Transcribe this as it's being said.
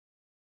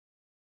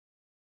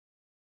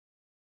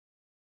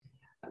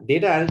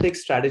Data analytics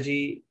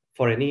strategy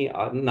for any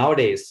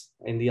nowadays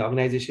in the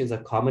organizations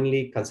are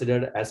commonly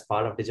considered as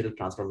part of digital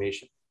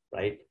transformation,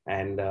 right?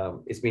 And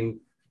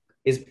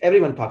is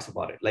everyone talks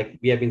about it, like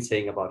we have been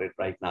saying about it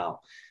right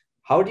now.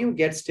 How do you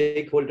get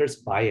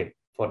stakeholders buy-in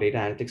for data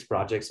analytics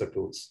projects or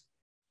tools?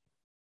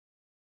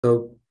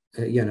 So,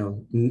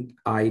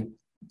 I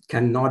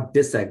cannot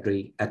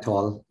disagree at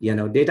all.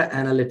 Data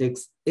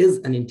analytics is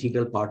an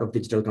integral part of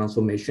digital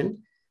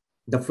transformation.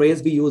 The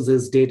phrase we use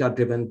is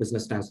data-driven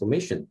business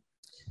transformation.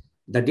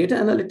 The data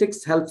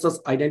analytics helps us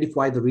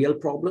identify the real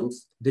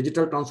problems.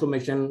 Digital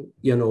transformation,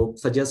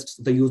 suggests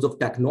the use of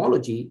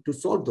technology to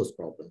solve those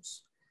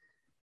problems.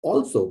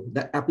 Also,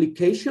 the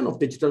application of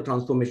digital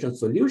transformation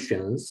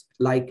solutions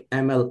like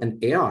ML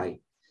and AI,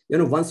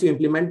 once you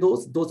implement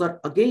those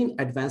are again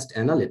advanced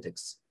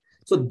analytics.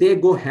 So they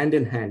go hand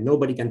in hand.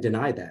 Nobody can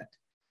deny that.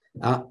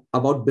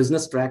 About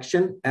business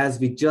traction, as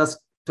we just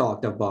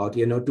talked about,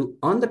 to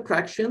earn the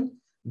traction,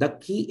 the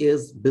key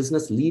is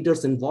business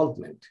leaders'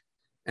 involvement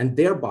and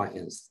their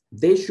buy-ins.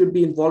 They should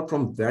be involved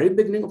from very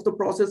beginning of the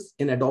process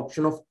in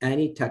adoption of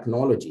any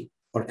technology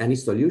or any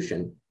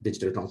solution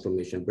digital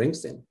transformation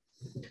brings in.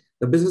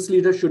 The business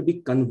leader should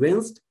be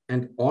convinced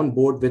and on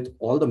board with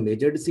all the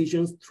major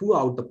decisions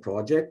throughout the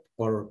project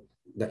or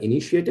the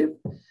initiative.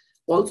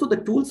 Also, the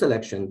tool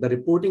selection, the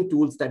reporting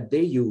tools that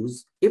they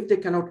use, if they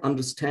cannot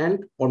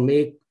understand or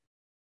make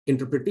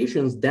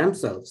interpretations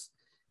themselves,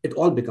 it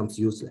all becomes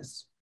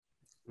useless.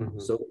 Mm-hmm.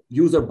 So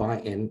user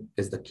buy-in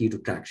is the key to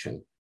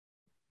traction.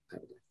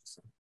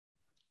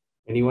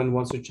 Anyone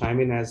wants to chime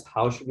in as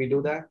how should we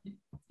do that?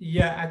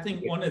 Yeah, I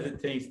think one of the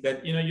things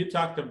that, you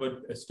talked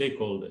about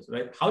stakeholders,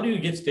 right? How do you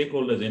get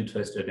stakeholders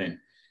interested in?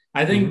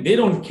 I think they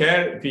don't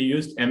care if you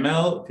use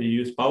ML, if you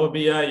use Power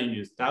BI, you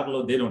use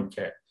Tableau, they don't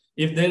care.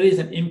 If there is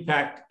an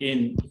impact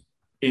in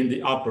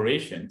the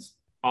operations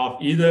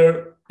of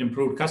either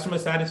improved customer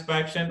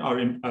satisfaction or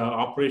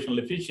operational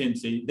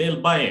efficiency,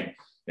 they'll buy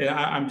in.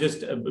 I'm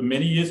just,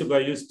 many years ago, I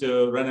used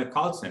to run a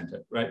call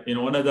center, right?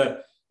 One of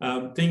the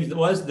things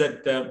was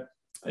that,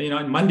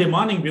 on Monday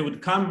morning, we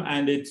would come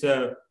and it's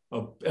a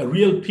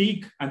real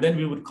peak, and then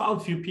we would call a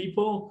few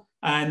people,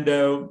 and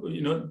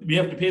we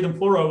have to pay them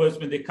 4 hours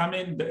when they come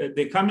in.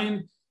 They come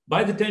in.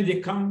 By the time they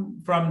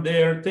come from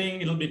their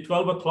thing, it'll be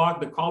 12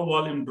 o'clock. The call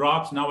volume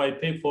drops. Now I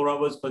pay 4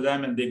 hours for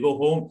them, and they go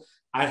home.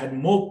 I had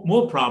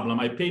more problem.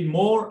 I paid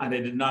more, and I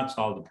did not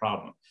solve the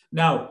problem.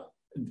 Now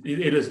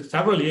it was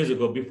several years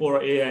ago,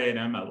 before AI and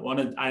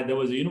ML. There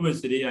was a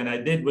university, and I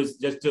did was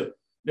just to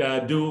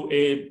do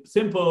a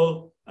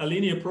simple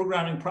linear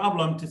programming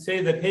problem to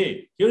say that,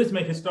 hey, here is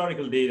my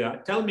historical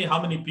data. Tell me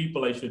how many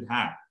people I should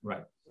have,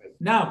 right?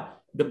 Now,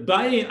 the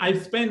buy-in, I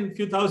spent a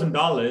few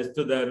 $1,000s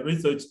to the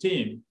research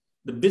team.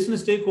 The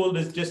business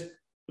stakeholders just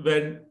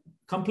were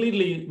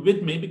completely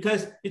with me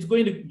because it's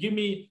going to give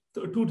me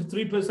 2 to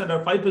 3%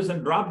 or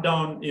 5% drop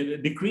down,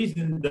 decrease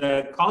in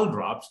the call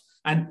drops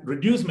and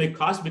reduce my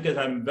cost because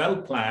I'm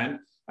well planned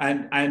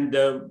and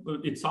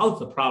it solves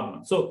the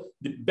problem. So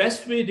the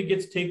best way to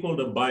get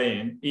stakeholder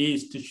buy-in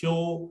is to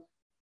show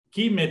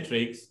key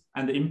metrics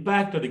and the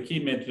impact of the key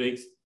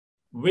metrics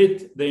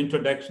with the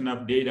introduction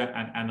of data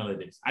and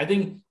analytics. I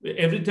think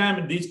every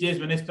time these days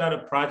when I start a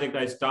project,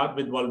 I start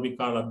with what we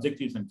call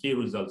objectives and key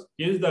results.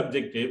 Here's the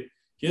objective,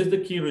 here's the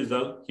key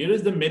result, here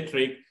is the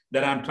metric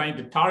that I'm trying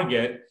to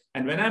target.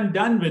 And when I'm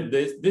done with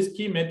this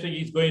key metric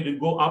is going to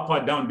go up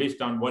or down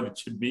based on what it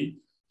should be.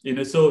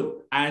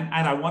 So, and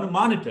I want to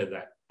monitor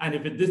that. And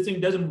if this thing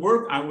doesn't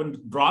work, I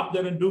would drop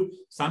that and do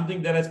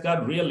something that has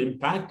got real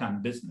impact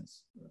on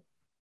business.